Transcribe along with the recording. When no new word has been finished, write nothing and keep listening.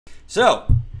So,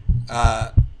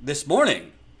 this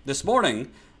morning,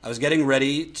 I was getting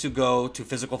ready to go to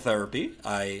physical therapy.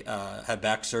 I had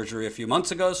back surgery a few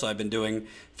months ago, so I've been doing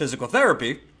physical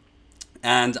therapy.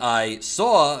 And I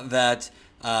saw that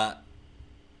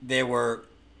there were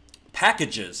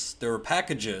packages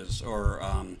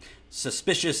or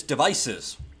suspicious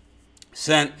devices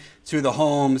sent to the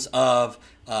homes of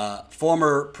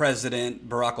former President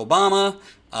Barack Obama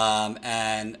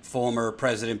and former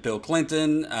President Bill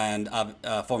Clinton and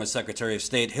former Secretary of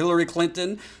State Hillary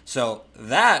Clinton. So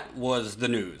that was the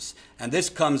news. And this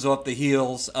comes off the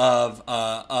heels of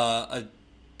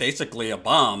basically a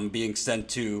bomb being sent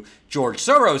to George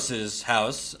Soros's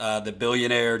house, the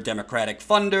billionaire Democratic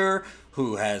funder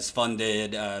who has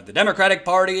funded the Democratic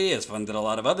Party, has funded a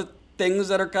lot of other things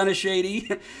that are kind of shady.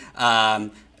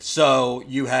 So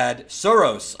you had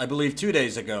Soros, I believe 2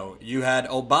 days ago. You had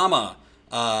Obama,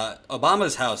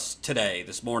 Obama's house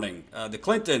this morning, the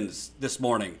Clintons this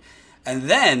morning. And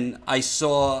then I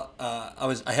saw,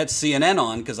 I had CNN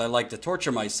on because I like to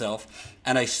torture myself,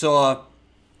 and I saw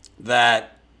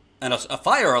that a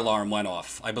fire alarm went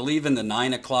off, I believe in the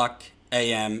 9 o'clock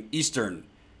a.m. Eastern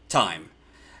time.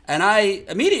 And I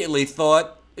immediately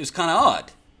thought it was kind of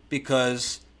odd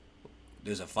because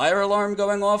there's a fire alarm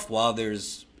going off while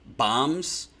there's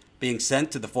bombs being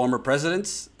sent to the former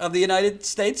presidents of the United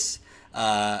States,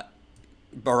 Barack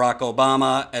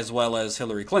Obama as well as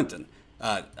Hillary Clinton.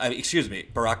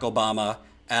 Barack Obama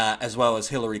as well as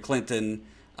Hillary Clinton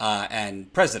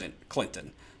and President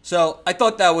Clinton. So I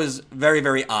thought that was very,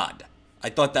 very odd.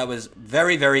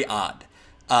 Very odd.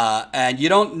 And you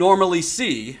don't normally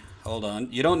see,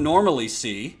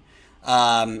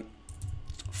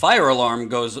 fire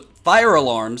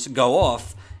alarms go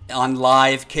off on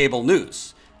live cable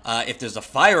news. If there's a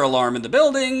fire alarm in the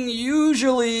building,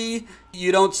 usually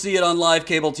you don't see it on live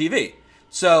cable TV.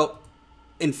 So,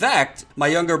 in fact, my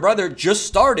younger brother just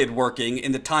started working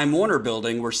in the Time Warner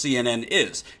building where CNN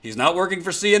is. He's not working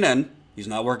for CNN.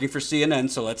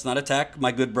 So let's not attack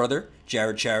my good brother,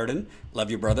 Chariton. Love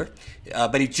you, brother.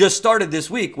 But he just started this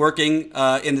week working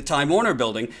in the Time Warner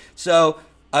building. So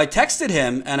I texted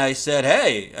him and I said,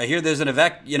 hey, I hear there's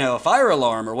a fire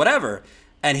alarm or whatever.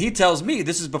 And he tells me,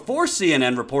 this is before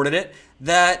CNN reported it,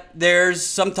 that there's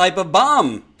some type of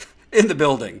bomb in the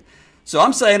building. So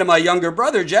I'm saying to my younger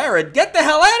brother, Jared, get the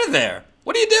hell out of there.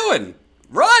 What are you doing?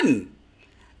 Run.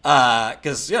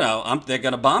 Because, I'm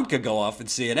thinking a bomb could go off in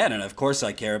CNN. And of course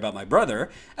I care about my brother.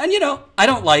 And, I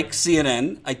don't like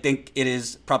CNN. I think it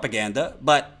is propaganda.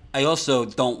 But I also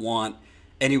don't want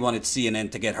anyone at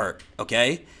CNN to get hurt.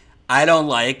 Okay? I'm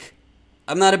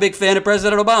not a big fan of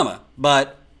President Obama.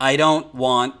 But I don't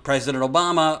want President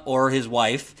Obama or his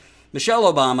wife,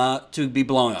 Michelle Obama, to be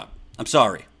blown up. I'm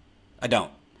sorry. I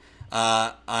don't.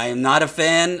 I am not a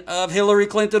fan of Hillary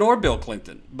Clinton or Bill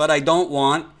Clinton. But I don't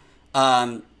want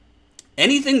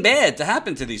anything bad to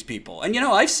happen to these people. And,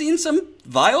 I've seen some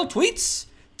vile tweets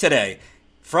today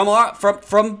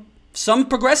from some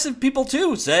progressive people,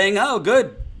 too, saying, oh,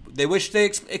 good, they wish they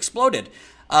exploded.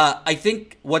 I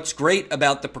think what's great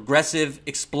about the progressive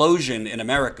explosion in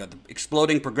America, the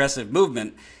exploding progressive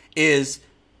movement, is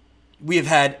we have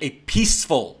had a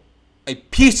peaceful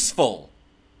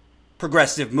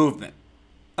progressive movement.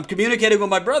 I'm communicating with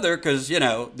my brother because,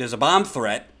 there's a bomb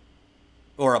threat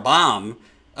or a bomb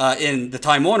in the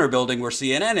Time Warner building where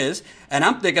CNN is. And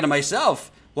I'm thinking to myself,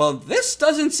 well, this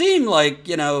doesn't seem like,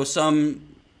 some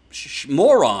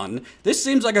moron. This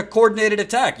seems like a coordinated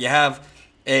attack. You have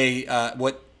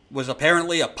what was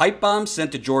apparently a pipe bomb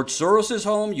sent to George Soros's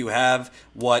home. You have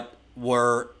what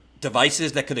were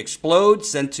devices that could explode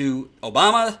sent to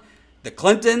Obama, the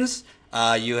Clintons.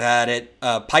 You had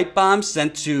pipe bombs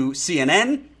sent to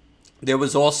CNN. There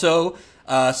was also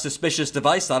a suspicious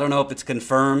device. I don't know if it's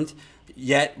confirmed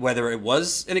yet whether it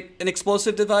was an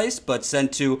explosive device, but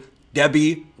sent to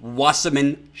Debbie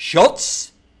Wasserman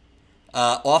Schultz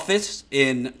office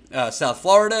in South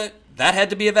Florida. That had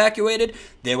to be evacuated.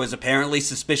 There was apparently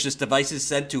suspicious devices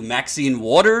sent to Maxine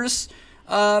Waters'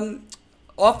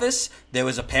 office. There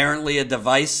was apparently a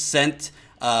device sent,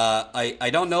 I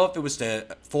don't know if it was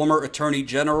to former Attorney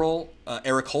General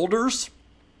Eric Holder's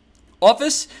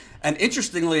office. And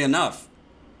interestingly enough,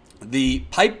 the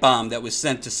pipe bomb that was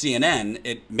sent to CNN,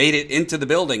 it made it into the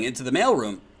building, into the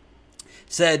mailroom,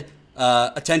 said,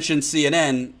 attention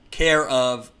CNN, care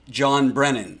of John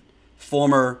Brennan,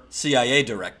 former CIA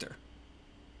director.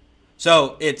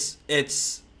 So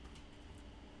it's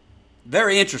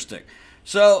very interesting.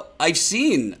 So I've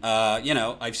seen,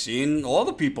 I've seen all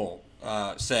the people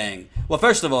saying, well,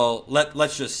 first of all,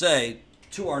 let's just say,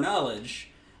 to our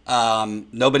knowledge,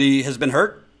 nobody has been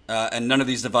hurt. and none of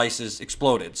these devices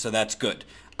exploded, so that's good.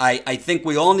 I think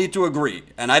we all need to agree,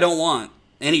 and I don't want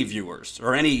any viewers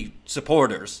or any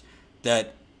supporters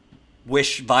that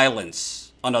wish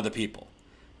violence on other people.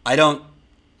 I don't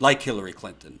like Hillary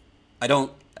Clinton. I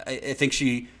think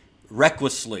she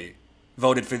recklessly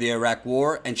voted for the Iraq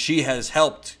War, and she has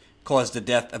helped cause the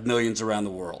death of millions around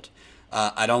the world.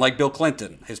 I don't like Bill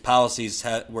Clinton. His policies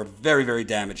were very, very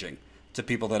damaging to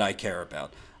people that I care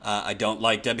about. I don't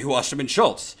like Debbie Wasserman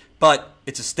Schultz, but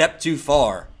it's a step too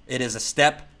far. It is a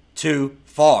step too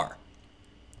far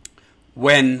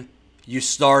when you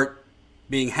start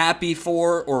being happy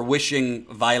for or wishing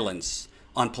violence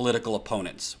on political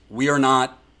opponents. We are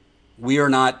not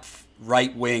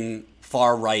right-wing,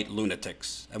 far-right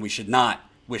lunatics, and we should not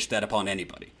wish that upon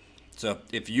anybody. So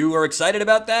if you are excited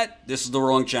about that, this is the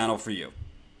wrong channel for you.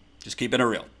 Just keeping it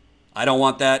real. I don't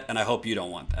want that, and I hope you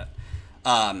don't want that.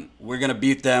 We're going to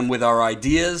beat them with our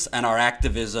ideas and our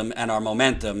activism and our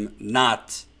momentum,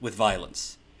 not with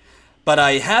violence. But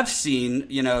I have seen,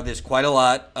 there's quite a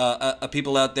lot of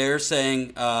people out there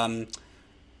saying,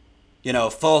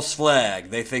 false flag.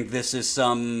 They think this is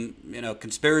some,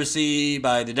 conspiracy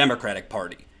by the Democratic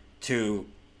Party to,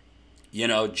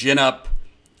 gin up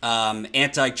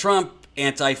anti-Trump,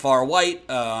 anti-far white,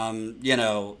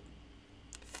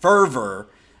 fervor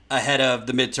ahead of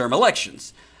the midterm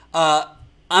elections.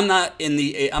 I'm not in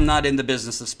the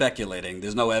business of speculating.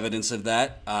 There's no evidence of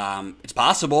that. It's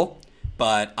possible,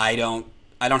 but I don't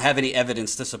have any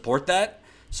evidence to support that,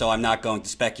 so I'm not going to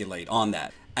speculate on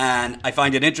that. And I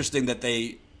find it interesting that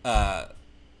they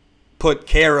put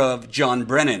care of John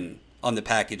Brennan on the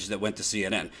package that went to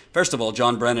CNN. First of all,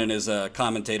 John Brennan is a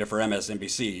commentator for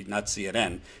MSNBC, not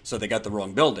CNN, so they got the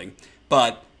wrong building.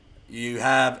 But you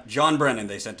have John Brennan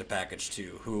they sent a package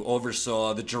to, who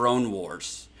oversaw the drone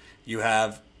wars. You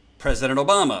have President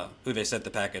Obama, who they sent the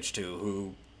package to,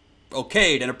 who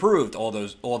okayed and approved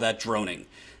all that droning.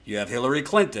 You have Hillary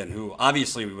Clinton, who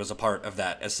obviously was a part of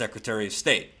that as Secretary of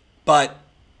State. But,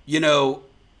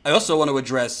 I also want to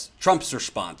address Trump's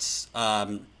response.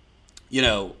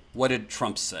 What did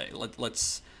Trump say?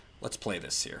 Let's play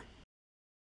this here.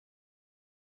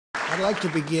 I'd like to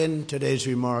begin today's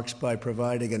remarks by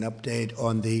providing an update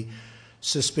on the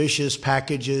suspicious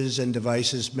packages and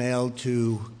devices mailed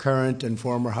to current and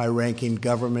former high-ranking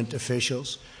government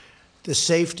officials. The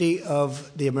safety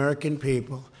of the American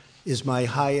people is my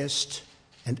highest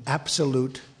and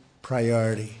absolute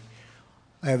priority.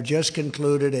 I have just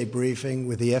concluded a briefing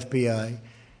with the FBI,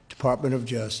 Department of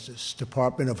Justice,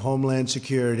 Department of Homeland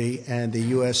Security, and the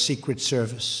U.S. Secret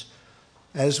Service.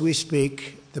 As we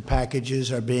speak, the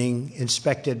packages are being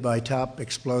inspected by top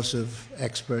explosive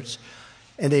experts,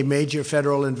 and a major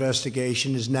federal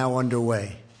investigation is now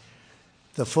underway.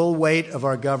 The full weight of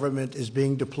our government is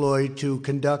being deployed to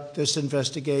conduct this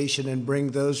investigation and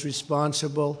bring those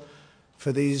responsible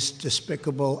for these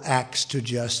despicable acts to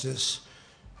justice.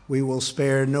 We will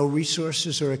spare no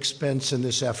resources or expense in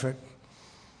this effort.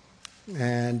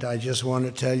 And I just want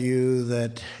to tell you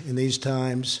that in these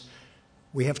times,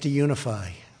 we have to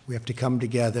unify. We have to come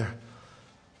together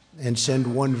and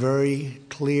send one very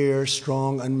clear,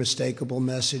 strong, unmistakable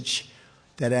message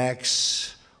that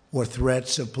acts or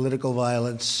threats of political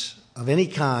violence of any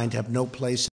kind have no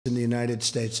place in the United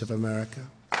States of America.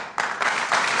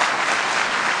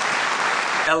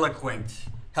 Eloquent.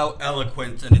 How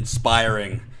eloquent and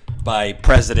inspiring by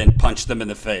President Punch them in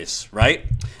the face, right?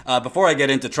 Before I get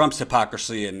into Trump's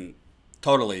hypocrisy and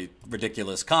totally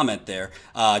ridiculous comment there,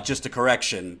 just a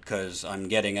correction, because I'm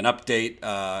getting an update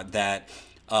that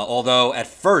although at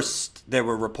first there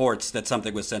were reports that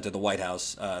something was sent to the White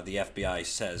House, the FBI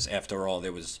says, after all,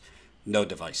 there was no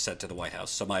device sent to the White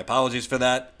House. So my apologies for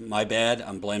that. My bad.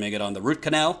 I'm blaming it on the root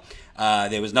canal.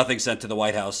 There was nothing sent to the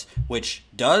White House, which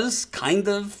does kind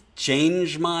of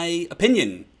change my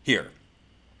opinion here.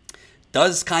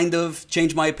 Does kind of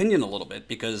change my opinion a little bit,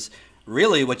 because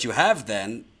really what you have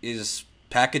then is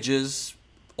packages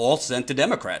all sent to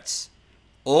Democrats.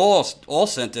 All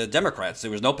sent to Democrats. There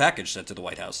was no package sent to the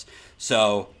White House.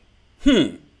 So,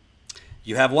 you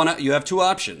have two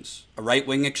options: a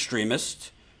right-wing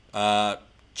extremist,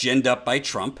 ginned up by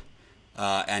Trump,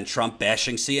 and Trump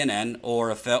bashing CNN,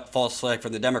 or a false flag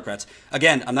from the Democrats.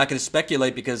 Again, I'm not going to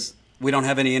speculate because we don't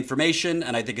have any information,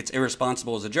 and I think it's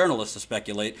irresponsible as a journalist to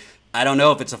speculate. I don't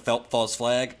know if it's a false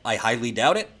flag. I highly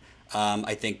doubt it.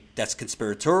 I think that's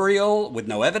conspiratorial with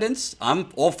no evidence. I'm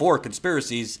all for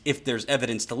conspiracies if there's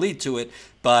evidence to lead to it,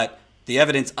 but the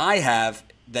evidence I have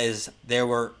is there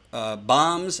were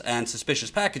bombs and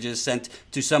suspicious packages sent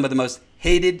to some of the most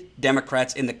hated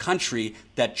Democrats in the country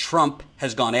that Trump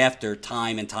has gone after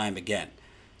time and time again.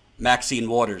 Maxine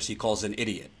Waters, he calls an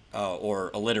idiot.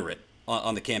 or illiterate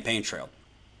on the campaign trail.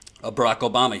 Barack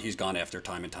Obama, he's gone after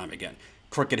time and time again.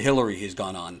 Crooked Hillary, he's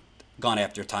gone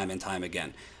after time and time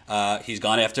again. He's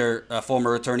gone after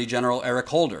former Attorney General Eric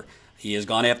Holder. He has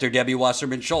gone after Debbie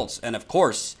Wasserman Schultz. And of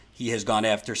course, he has gone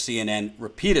after CNN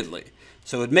repeatedly.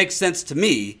 So it makes sense to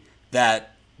me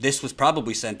that this was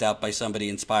probably sent out by somebody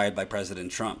inspired by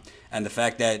President Trump. And the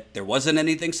fact that there wasn't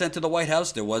anything sent to the White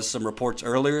House, there was some reports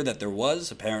earlier that there was.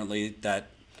 Apparently that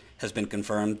has been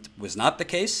confirmed was not the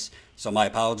case. So my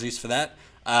apologies for that.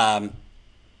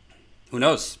 Who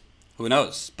knows? Who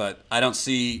knows? But I don't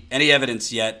see any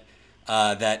evidence yet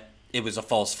that it was a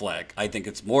false flag. I think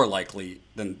it's more likely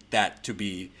than that to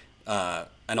be a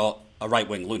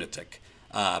right-wing lunatic.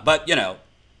 But, you know,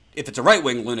 if it's a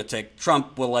right-wing lunatic,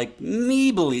 Trump will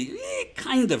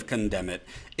kind of condemn it.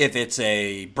 If it's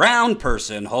a brown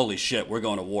person, holy shit, we're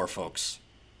going to war, folks.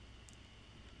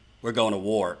 We're going to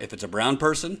war. If it's a brown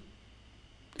person,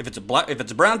 if it's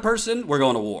a brown person, we're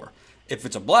going to war. If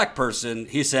it's a black person,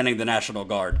 he's sending the National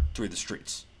Guard through the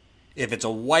streets. If it's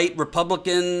a white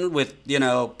Republican with, you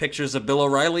know, pictures of Bill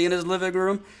O'Reilly in his living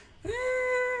room,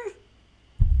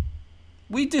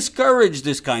 we discourage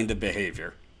this kind of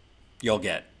behavior you'll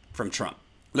get from Trump.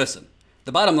 Listen,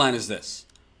 the bottom line is this.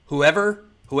 Whoever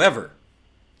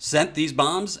sent these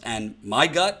bombs, and my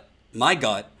gut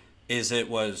is it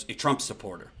was a Trump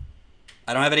supporter.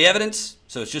 I don't have any evidence,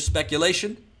 so it's just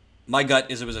speculation. My gut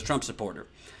is it was a Trump supporter.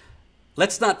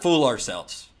 Let's not fool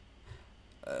ourselves.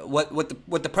 What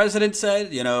the president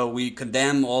said, you know, we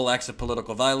condemn all acts of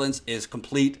political violence, is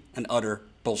complete and utter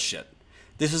bullshit.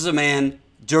 This is a man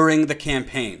during the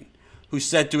campaign who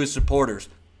said to his supporters,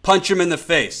 punch him in the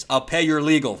face, I'll pay your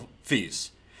legal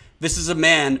fees. This is a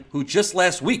man who just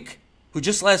last week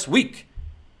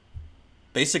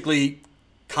basically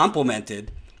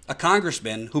complimented a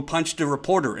congressman who punched a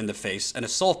reporter in the face and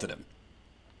assaulted him.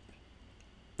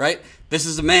 Right? This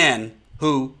is a man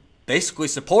who basically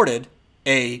supported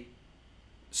a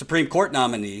Supreme Court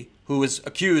nominee who was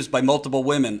accused by multiple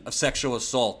women of sexual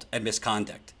assault and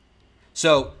misconduct.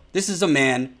 So this is a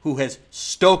man who has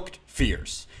stoked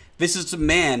fears. This is a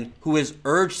man who has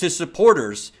urged his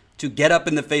supporters to get up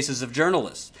in the faces of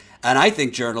journalists. And I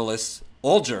think journalists,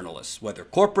 all journalists, whether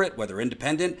corporate, whether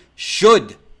independent,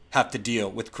 should have to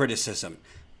deal with criticism.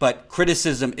 But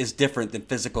criticism is different than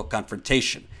physical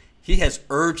confrontation. He has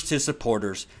urged his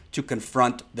supporters to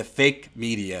confront the fake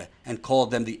media and called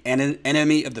them the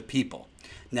enemy of the people.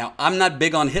 Now, I'm not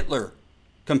big on Hitler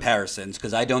comparisons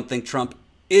because I don't think Trump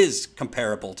is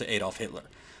comparable to Adolf Hitler.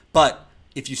 But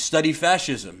if you study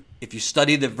fascism, if you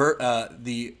study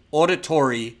the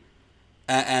auditory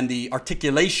and the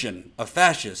articulation of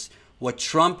fascists, what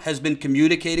Trump has been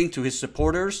communicating to his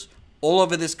supporters all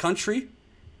over this country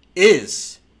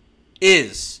is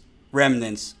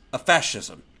remnants of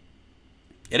fascism.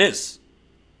 It is.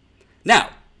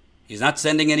 Now, he's not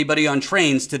sending anybody on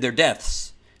trains to their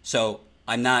deaths, so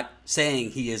I'm not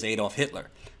saying he is Adolf Hitler,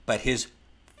 but his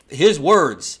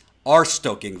words are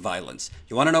stoking violence.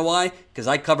 You want to know why? Because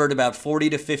I covered about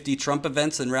 40 to 50 Trump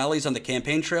events and rallies on the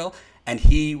campaign trail, and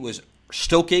he was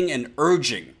stoking and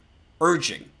urging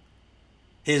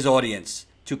his audience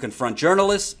to confront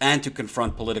journalists and to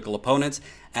confront political opponents.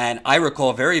 And I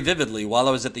recall very vividly, while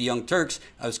I was at the Young Turks,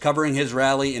 I was covering his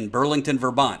rally in Burlington,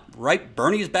 Vermont, right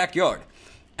Bernie's backyard.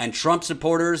 And Trump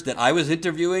supporters that I was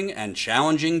interviewing and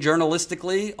challenging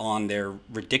journalistically on their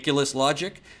ridiculous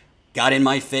logic got in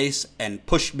my face and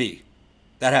pushed me.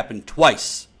 That happened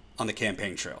twice on the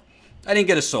campaign trail. I didn't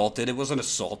get assaulted. It wasn't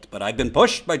assault, but I've been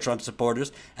pushed by Trump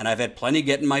supporters, and I've had plenty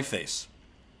get in my face.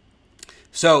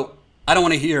 So I don't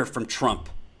want to hear from Trump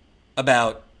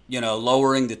about,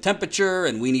 lowering the temperature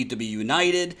and we need to be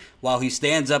united while he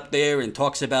stands up there and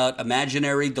talks about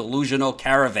imaginary delusional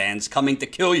caravans coming to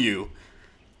kill you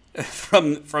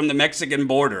from the Mexican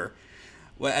border.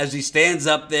 As he stands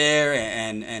up there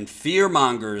and fear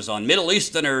mongers on Middle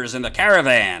Easterners in the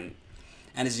caravan.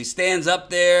 And as he stands up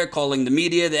there calling the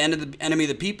media the enemy of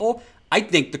the people, I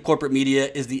think the corporate media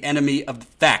is the enemy of the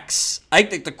facts. I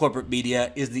think the corporate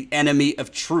media is the enemy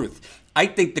of truth. I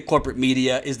think the corporate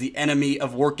media is the enemy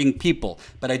of working people.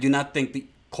 But I do not think the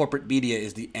corporate media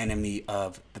is the enemy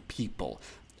of the people.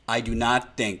 I do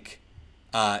not think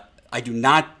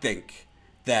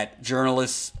that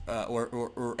journalists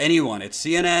or anyone at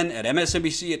CNN, at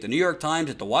MSNBC, at the New York Times,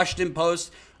 at the Washington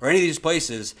Post, or any of these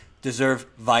places deserve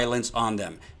violence on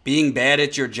them. Being bad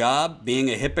at your job, being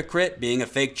a hypocrite, being a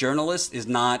fake journalist is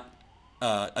not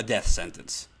a death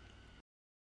sentence.